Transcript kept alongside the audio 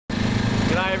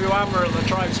G'day everyone, we're at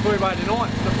Latrobe Speedway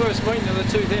tonight. The first meeting of the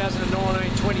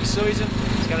 2019-20 season.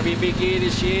 It's going to be a big year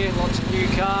this year. Lots of new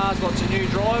cars, lots of new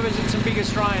drivers and some big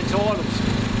Australian titles.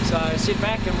 So sit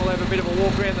back and we'll have a bit of a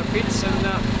walk around the pits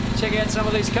and check out some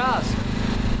of these cars.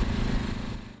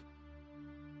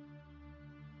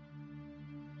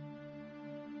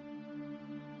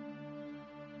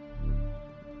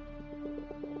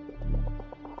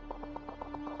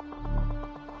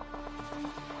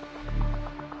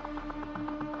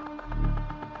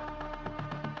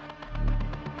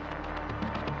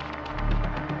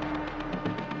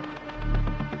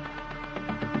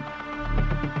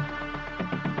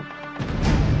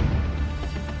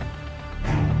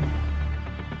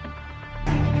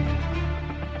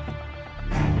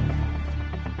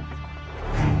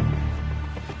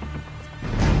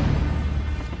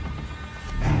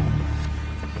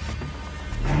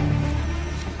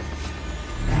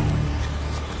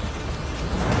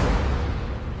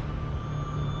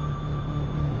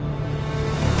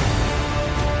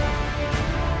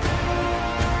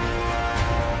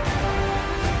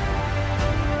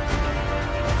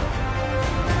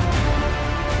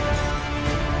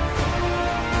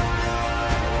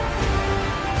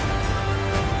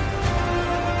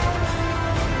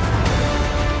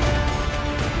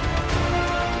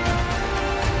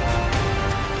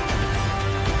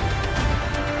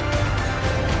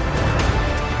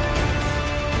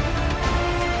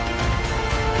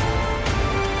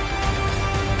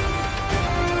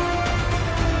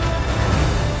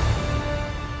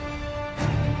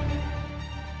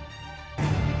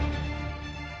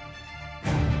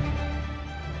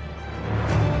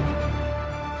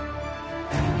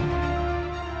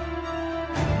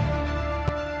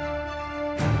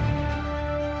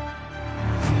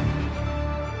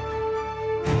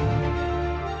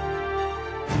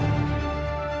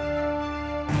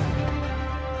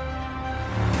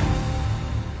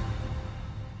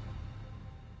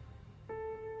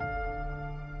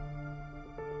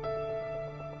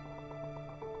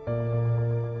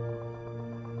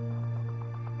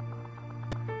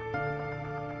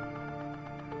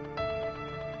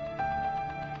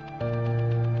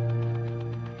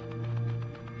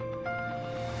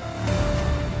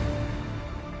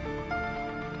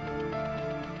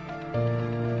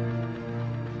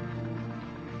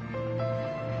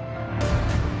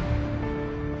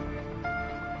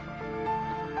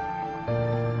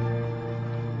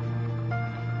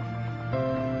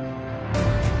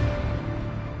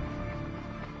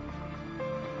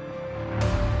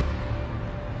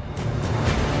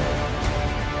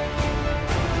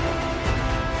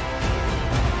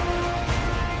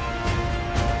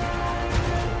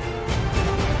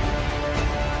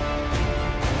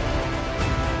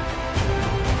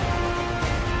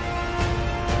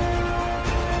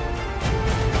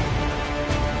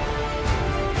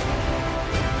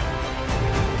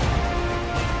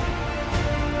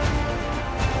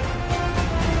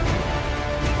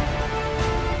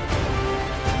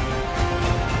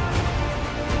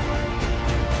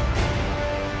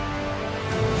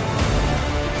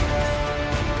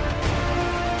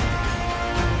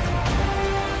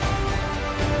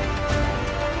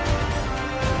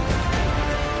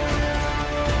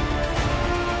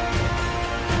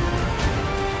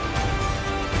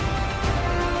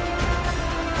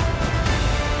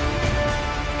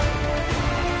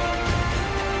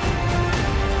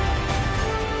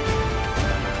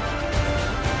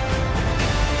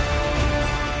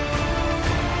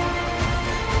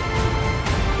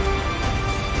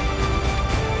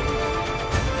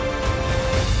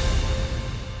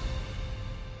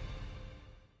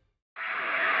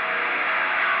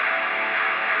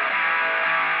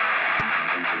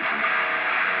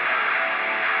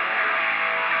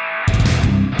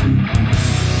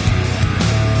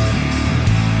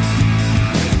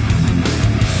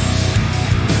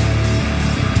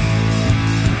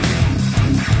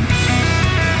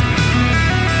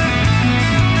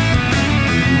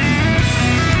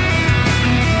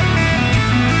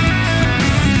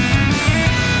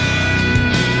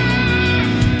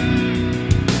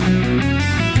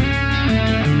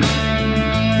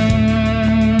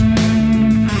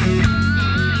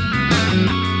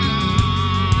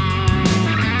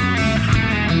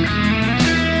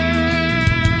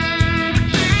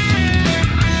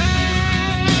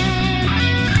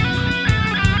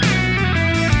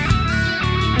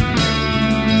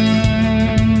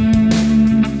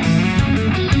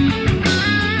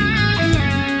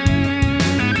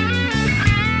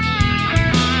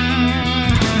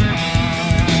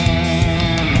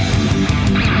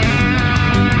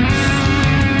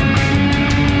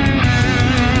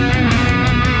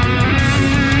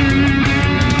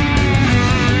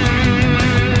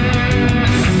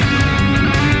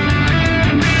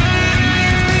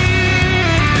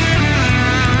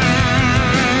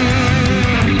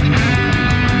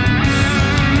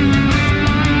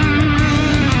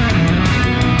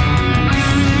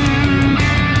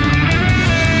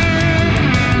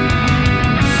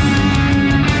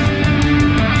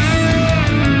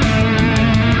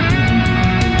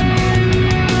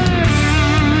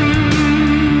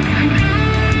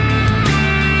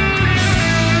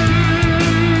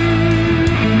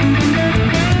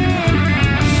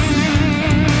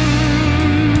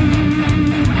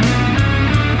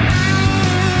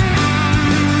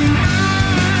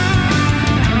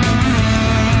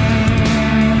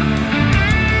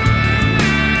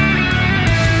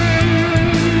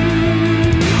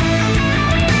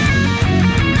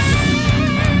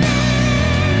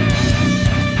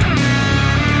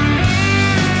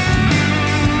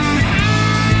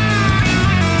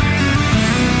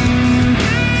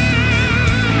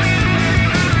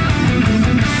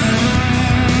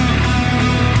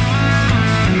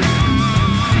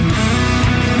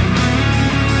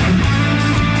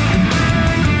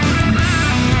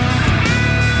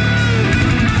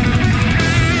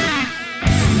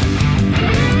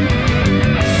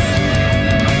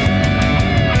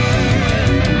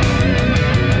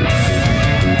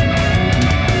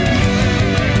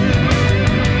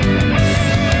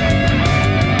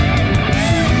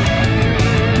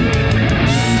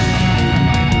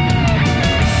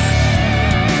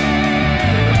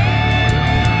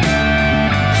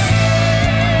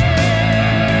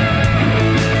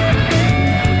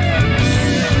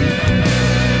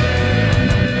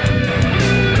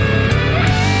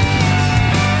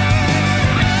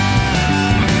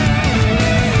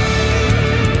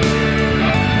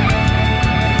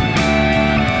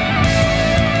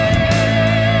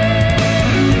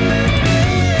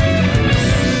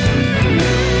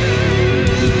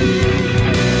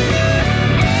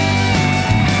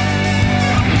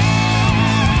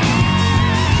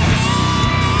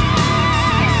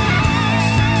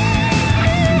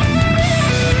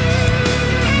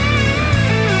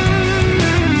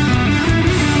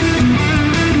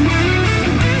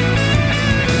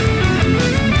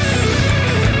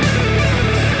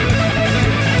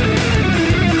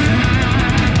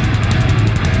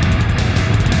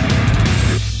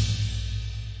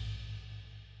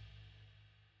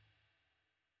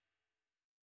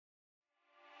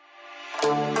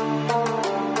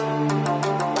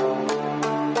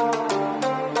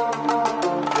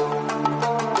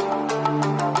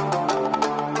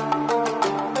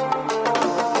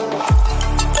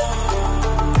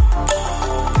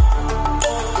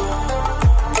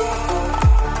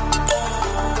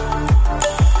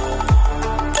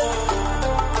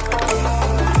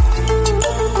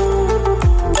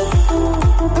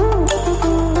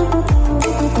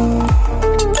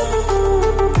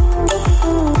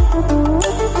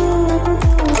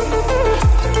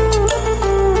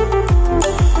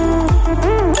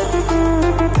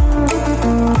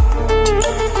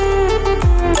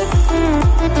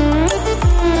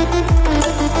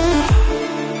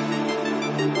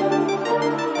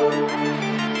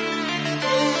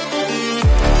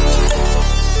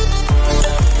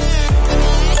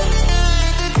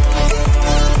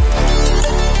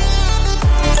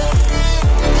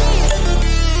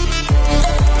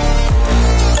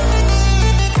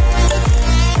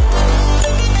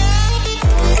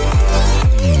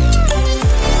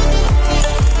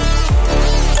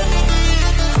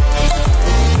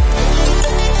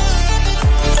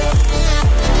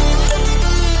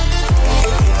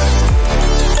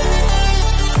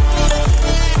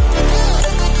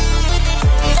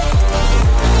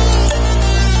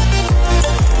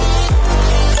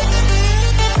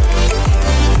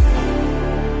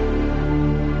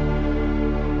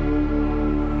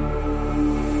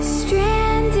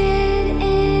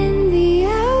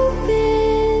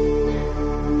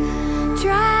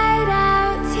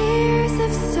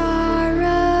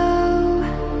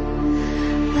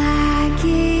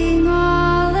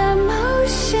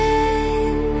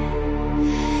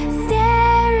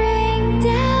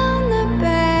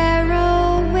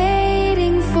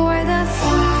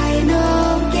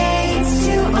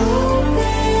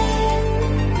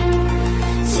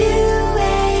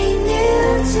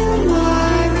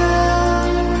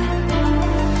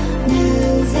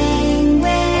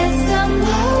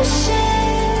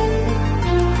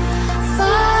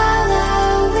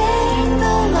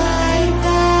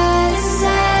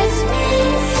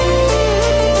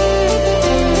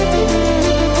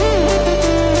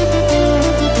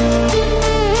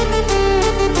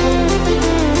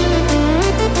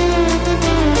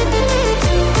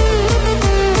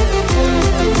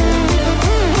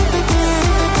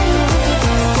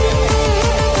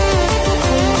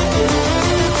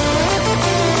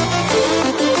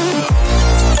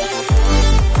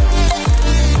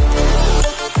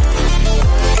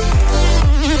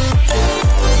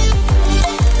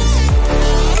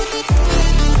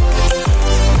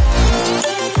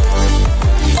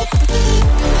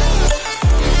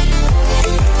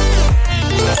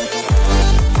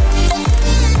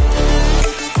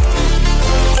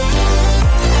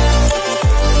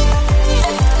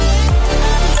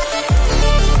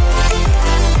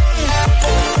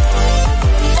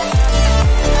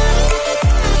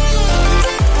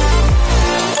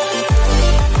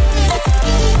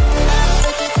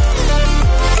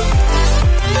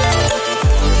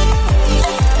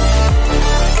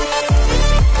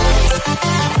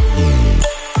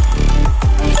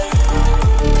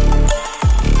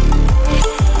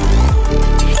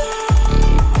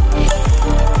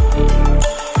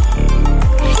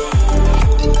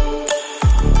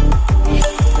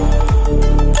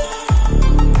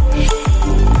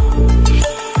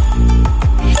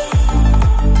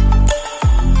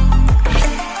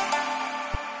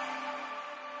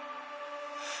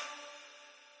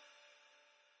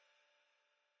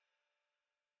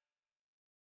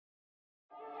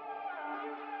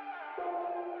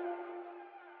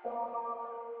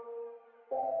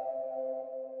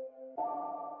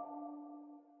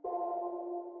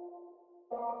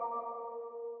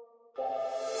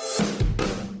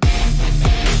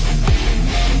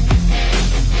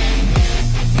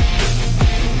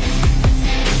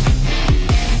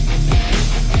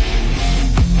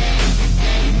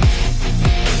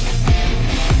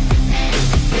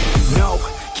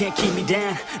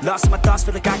 down, lost in my thoughts,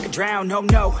 feel like I could drown. Oh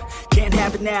no, can't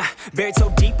have it now, buried so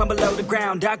deep I'm below the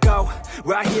ground. I go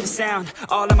where I hear the sound,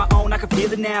 all on my own, I can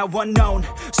feel it now. Unknown,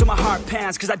 so my heart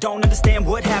pounds, cause I don't understand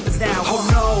what happens now. Oh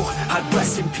no, I'd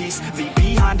rest in peace, leave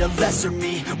behind a lesser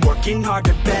me, working hard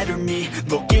to better me.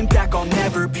 Looking back I'll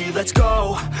never be, let's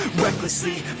go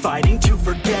recklessly, fighting to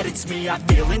forget it's me. I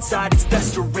feel inside it's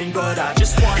festering, but I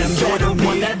just want to better me.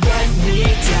 One that let me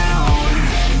down,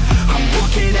 I'm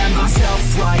looking at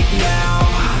myself right now.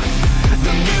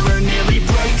 The mirror nearly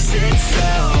breaks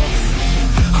itself,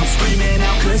 I'm screaming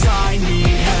out cause I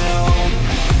need help.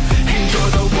 And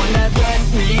you're the one that let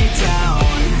me down,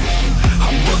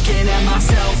 I'm looking at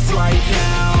myself right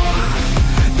now.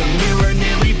 The mirror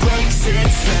nearly breaks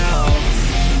itself,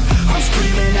 I'm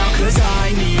screaming out cause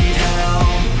I need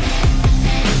help.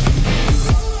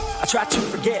 I tried to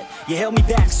forget, you held me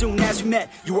back soon as we met.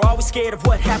 You were always scared of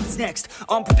what happens next,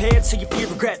 unprepared so you fear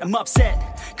regret. I'm upset,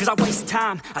 cause I wasted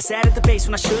time. I sat at the base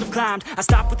when I should have climbed. I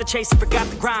stopped with the chase and forgot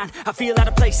the grind. I feel out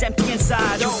of place, empty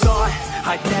inside. You thought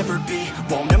I'd never be,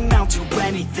 won't amount to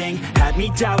anything. Had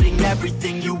me doubting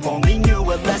everything, you only knew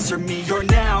a lesser me. You're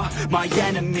now my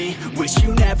enemy, wish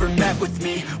you never met with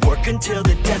me. Work until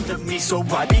the death of me, so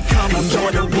I become a better me.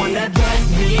 You're the one that let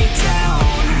me down,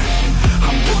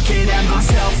 I'm looking at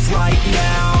myself right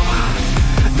now.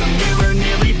 The mirror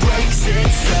nearly breaks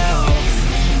itself,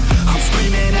 I'm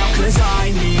screaming out cause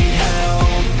I need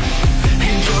help.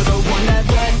 And you're the one that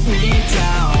let me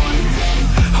down,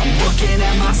 I'm looking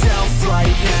at myself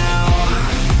right now.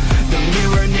 The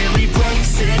mirror nearly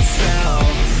breaks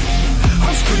itself,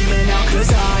 I'm screaming out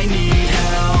cause I need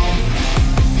help.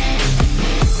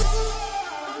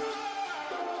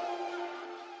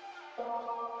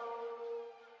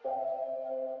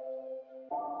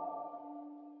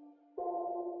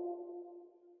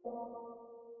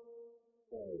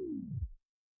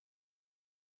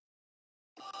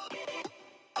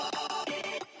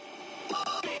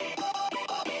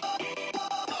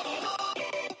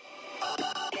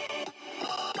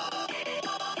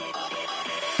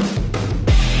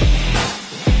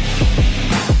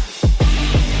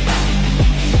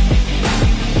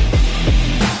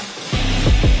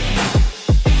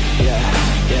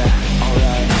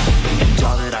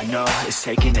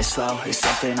 Taking it slow, it's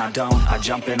something I don't. I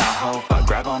jump and I hope, I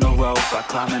grab on the rope, I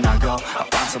climb and I go, I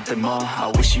find something more,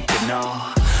 I wish you could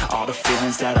know all the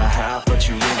feelings that I have, but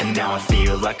you really. And now I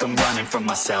feel like I'm running from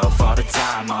myself all the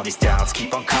time. All these doubts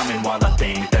keep on coming while I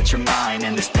think that you're mine.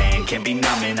 And this pain can be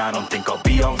numbing, I don't think I'll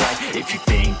be alright. If you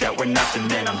think that we're nothing,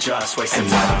 then I'm just wasting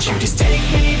time. And why don't you just take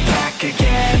me back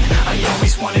again? I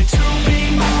always wanted to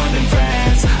be more than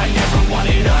friends, I never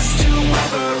wanted us to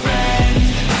ever end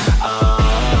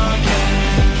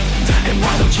and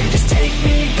why don't you just take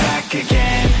me back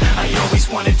again? I always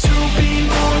wanted to be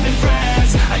more than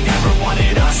friends, I never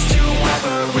wanted us to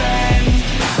ever end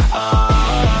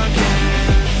again.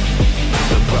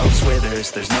 The rose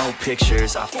withers, there's no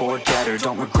pictures, I forget her,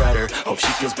 don't regret her, hope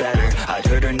she feels better. I'd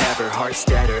hurt her never, heart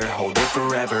steadier, hold it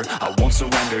forever. I won't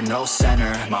surrender, no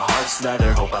center, my heart's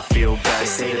leather, hope I feel better. They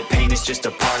say that pain is just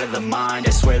a part of the mind,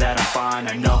 I swear that I'm fine.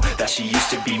 I know that she used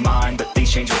to be mine, but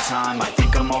things change with time. I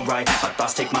think I'm alright, my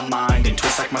thoughts take my mind and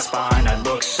twist like my spine. I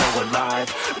look so alive,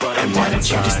 but I'm why don't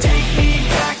you just take me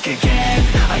back again?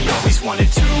 I always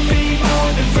wanted to be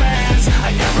more than friends,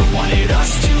 I never wanted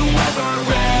us to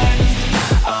ever end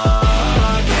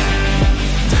again.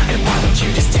 And why don't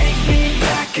you just take me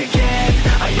back again?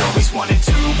 I always wanted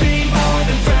to be more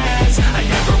than friends, I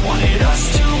never wanted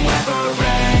us to ever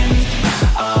end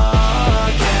again.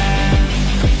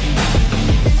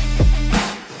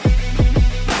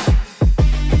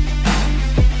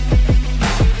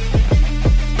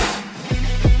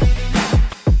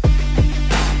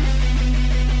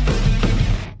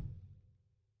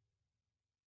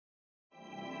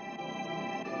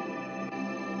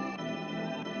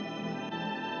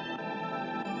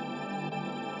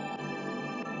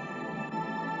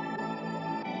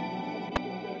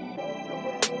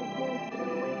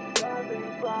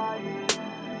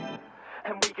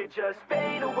 And we could just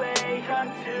fade away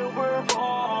until we're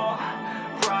all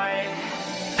right.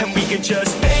 And we could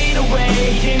just fade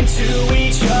away into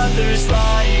each other's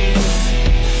lives.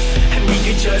 And we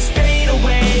could just fade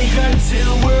away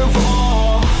until we're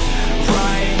all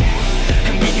right.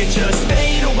 And we could just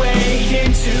fade away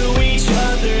into each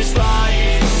other's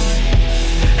lives.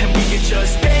 And we could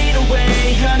just fade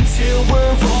away until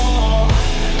we're all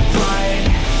right.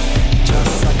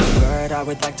 Just like a bird, I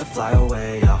would like to fly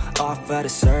away, off of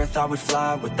this earth, I would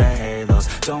fly with the halos.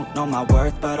 Don't know my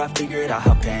worth, but I figured out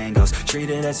how pain goes. Treat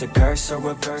it as a curse or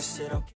reverse it, okay.